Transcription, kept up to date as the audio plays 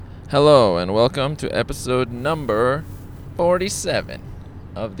Hello and welcome to episode number 47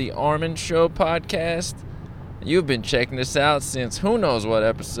 of the Armen Show podcast. You've been checking this out since who knows what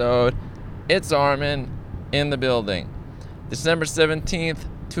episode. It's Armen in the building. December 17th,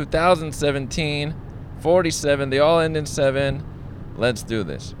 2017, 47. They all end in 7. Let's do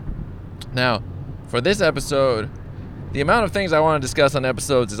this. Now, for this episode, the amount of things I want to discuss on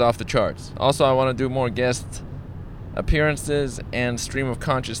episodes is off the charts. Also, I want to do more guest appearances and stream of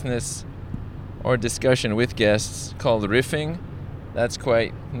consciousness or discussion with guests called riffing. That's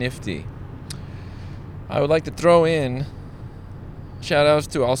quite nifty. I would like to throw in shout outs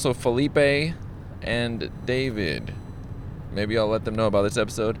to also Felipe and David. Maybe I'll let them know about this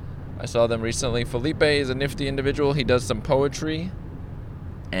episode. I saw them recently. Felipe is a nifty individual. He does some poetry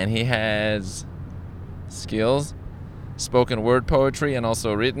and he has skills, spoken word poetry and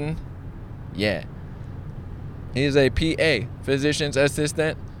also written. Yeah. He's a PA, physician's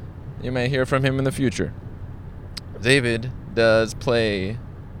assistant. You may hear from him in the future. David does play.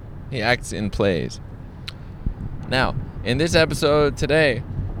 He acts in plays. Now, in this episode today,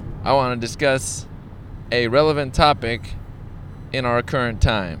 I want to discuss a relevant topic in our current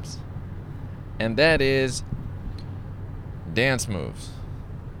times. And that is dance moves.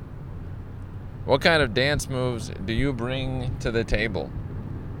 What kind of dance moves do you bring to the table?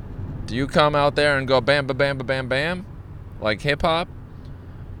 Do you come out there and go bam, ba, bam, ba, bam, bam, like hip-hop?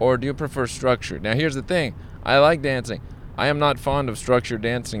 Or do you prefer structure? Now, here's the thing. I like dancing. I am not fond of structured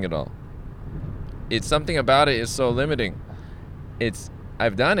dancing at all. It's something about it is so limiting.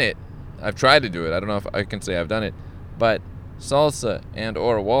 I've done it. I've tried to do it. I don't know if I can say I've done it. But salsa and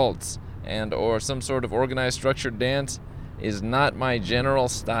or waltz and or some sort of organized structured dance is not my general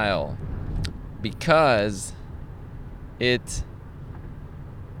style. Because it's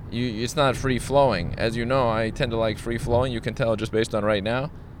not free-flowing. As you know, I tend to like free-flowing. You can tell just based on right now.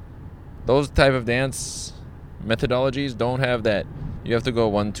 Those type of dance methodologies don't have that. You have to go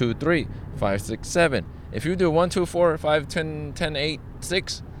 1, 2, 3, 5, 6, 7. If you do 1, 2, 4, 5, 10, 10, 8,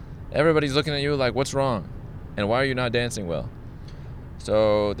 6, everybody's looking at you like, what's wrong? And why are you not dancing well?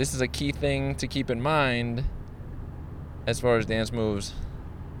 So this is a key thing to keep in mind as far as dance moves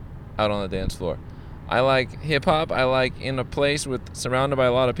out on the dance floor. I like hip-hop. I like in a place surrounded by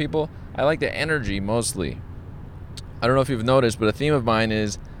a lot of people. I like the energy mostly. I don't know if you've noticed, but a theme of mine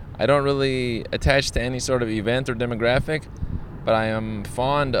is I don't really attach to any sort of event or demographic, but I am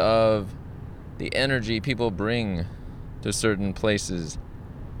fond of the energy people bring to certain places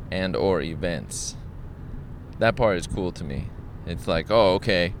and or events. That part is cool to me. It's like, oh,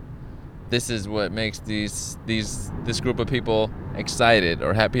 okay, this is what makes this group of people excited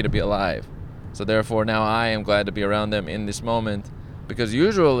or happy to be alive. So therefore, now I am glad to be around them in this moment, because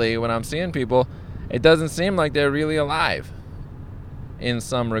usually when I'm seeing people, it doesn't seem like they're really alive in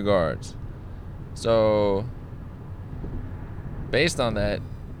some regards. So based on that,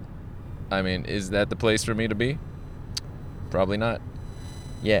 I mean, is that the place for me to be? Probably not.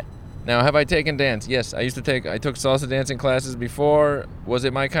 Yeah. Now, have I taken dance? Yes, I took salsa dancing classes before. Was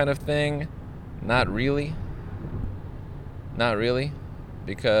it my kind of thing? Not really. Not really.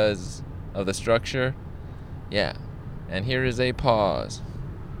 Because of the structure. Yeah. And here is a pause.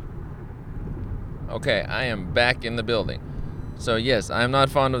 Okay, I am back in the building. So yes, I'm not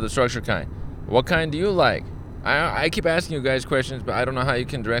fond of the structure kind. What kind do you like? I keep asking you guys questions, but I don't know how you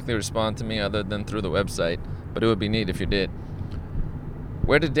can directly respond to me other than through the website. But it would be neat if you did.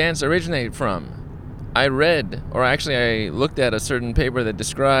 Where did dance originate from? I looked at a certain paper that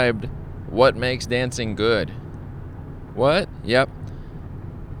described what makes dancing good. What? Yep.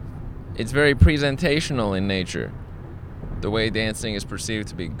 It's very presentational in nature, the way dancing is perceived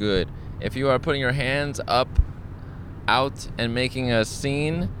to be good. If you are putting your hands up, out, and making a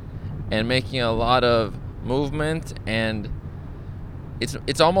scene, and making a lot of movement, and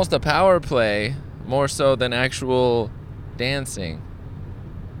it's almost a power play more so than actual dancing,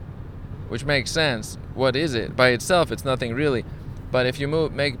 which makes sense. What is it? By itself, it's nothing really. But if you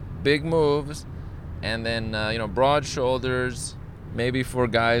make big moves, and then broad shoulders, maybe for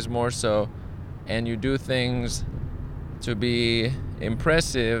guys more so, and you do things to be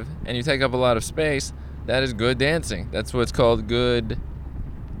impressive and you take up a lot of space, that is good dancing. That's what's called good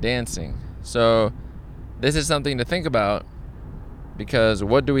dancing. So this is something to think about, because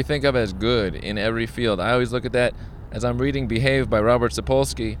what do we think of as good in every field? I always look at that as I'm reading Behave by Robert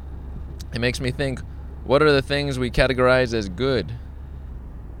Sapolsky. It makes me think, what are the things we categorize as good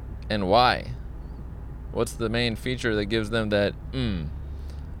and why? What's the main feature that gives them that,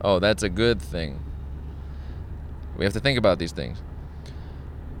 oh, that's a good thing? We have to think about these things.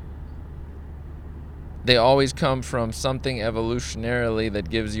 they always come from something evolutionarily that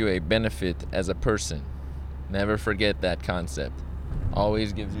gives you a benefit as a person. Never forget that concept.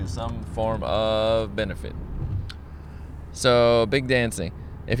 Always gives you some form of benefit. So, big dancing.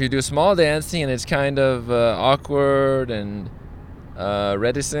 If you do small dancing and it's kind of awkward and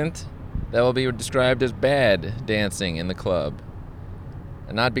reticent, that will be described as bad dancing in the club.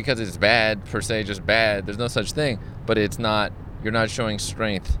 And not because it's bad per se, just bad. There's no such thing. But you're not showing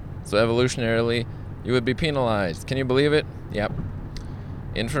strength. So evolutionarily, you would be penalized. Can you believe it? Yep.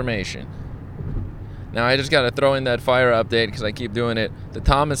 Information. Now, I just got to throw in that fire update because I keep doing it. The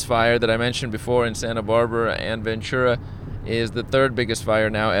Thomas fire that I mentioned before in Santa Barbara and Ventura is the third biggest fire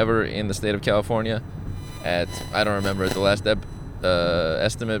now ever in the state of California at, I don't remember the last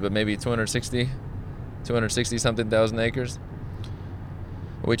estimate, but maybe 260 something thousand acres,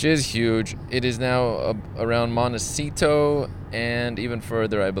 which is huge. It is now around Montecito and even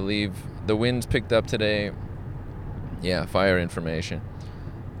further, I believe. The winds picked up today. Yeah, fire information.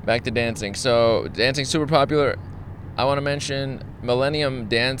 Back to dancing. So, dancing super popular. I want to mention Millennium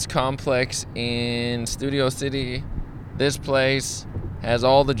Dance Complex in Studio City. This place has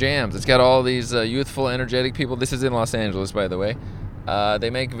all the jams. It's got all these youthful, energetic people. This is in Los Angeles, by the way.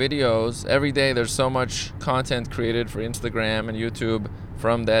 They make videos. Every day there's so much content created for Instagram and YouTube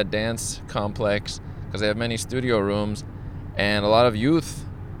from that dance complex because they have many studio rooms. And a lot of youth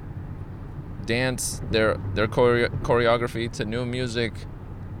dance their choreography to new music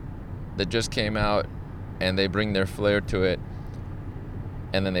that just came out, and they bring their flair to it,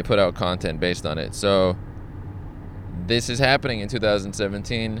 and then they put out content based on it. So this is happening in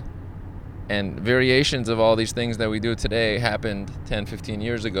 2017, and variations of all these things that we do today happened 10, 15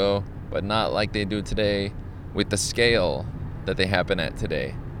 years ago, but not like they do today with the scale that they happen at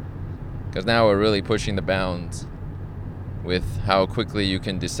today. Because now we're really pushing the bounds with how quickly you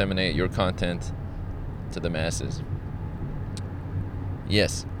can disseminate your content to the masses.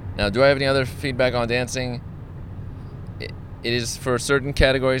 Yes. Now, do I have any other feedback on dancing? It is for certain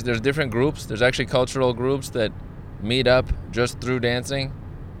categories. There's different groups. There's actually cultural groups that meet up just through dancing.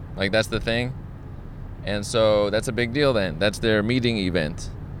 Like, that's the thing. And so that's a big deal then. That's their meeting event.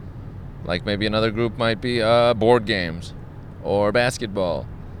 Like, maybe another group might be board games or basketball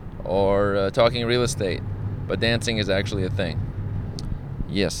or talking real estate. But dancing is actually a thing.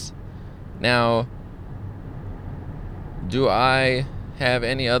 Yes. Now, do I have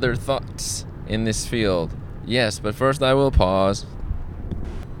any other thoughts in this field? Yes, but first I will pause.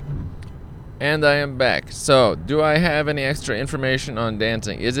 And I am back. So, do I have any extra information on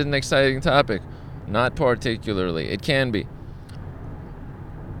dancing? Is it an exciting topic? Not particularly. It can be.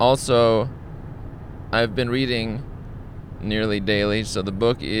 Also, I've been reading nearly daily, so the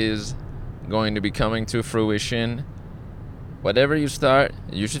book is going to be coming to fruition. Whatever you start,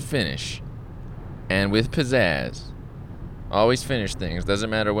 you should finish. And with pizzazz. Always finish things. Doesn't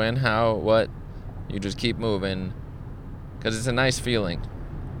matter when, how, what. You just keep moving. Because it's a nice feeling.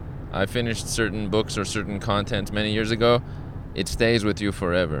 I finished certain books or certain content many years ago. It stays with you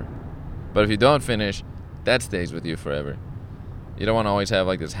forever. But if you don't finish, that stays with you forever. You don't want to always have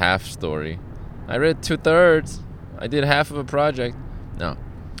like this half story. I read 2/3. I did half of a project. No.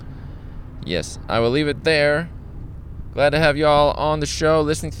 Yes, I will leave it there. Glad to have y'all on the show,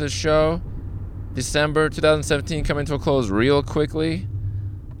 listening to the show. December 2017 coming to a close real quickly.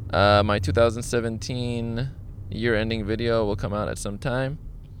 My 2017 year-ending video will come out at some time.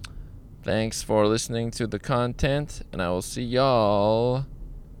 Thanks for listening to the content, and I will see y'all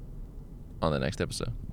on the next episode.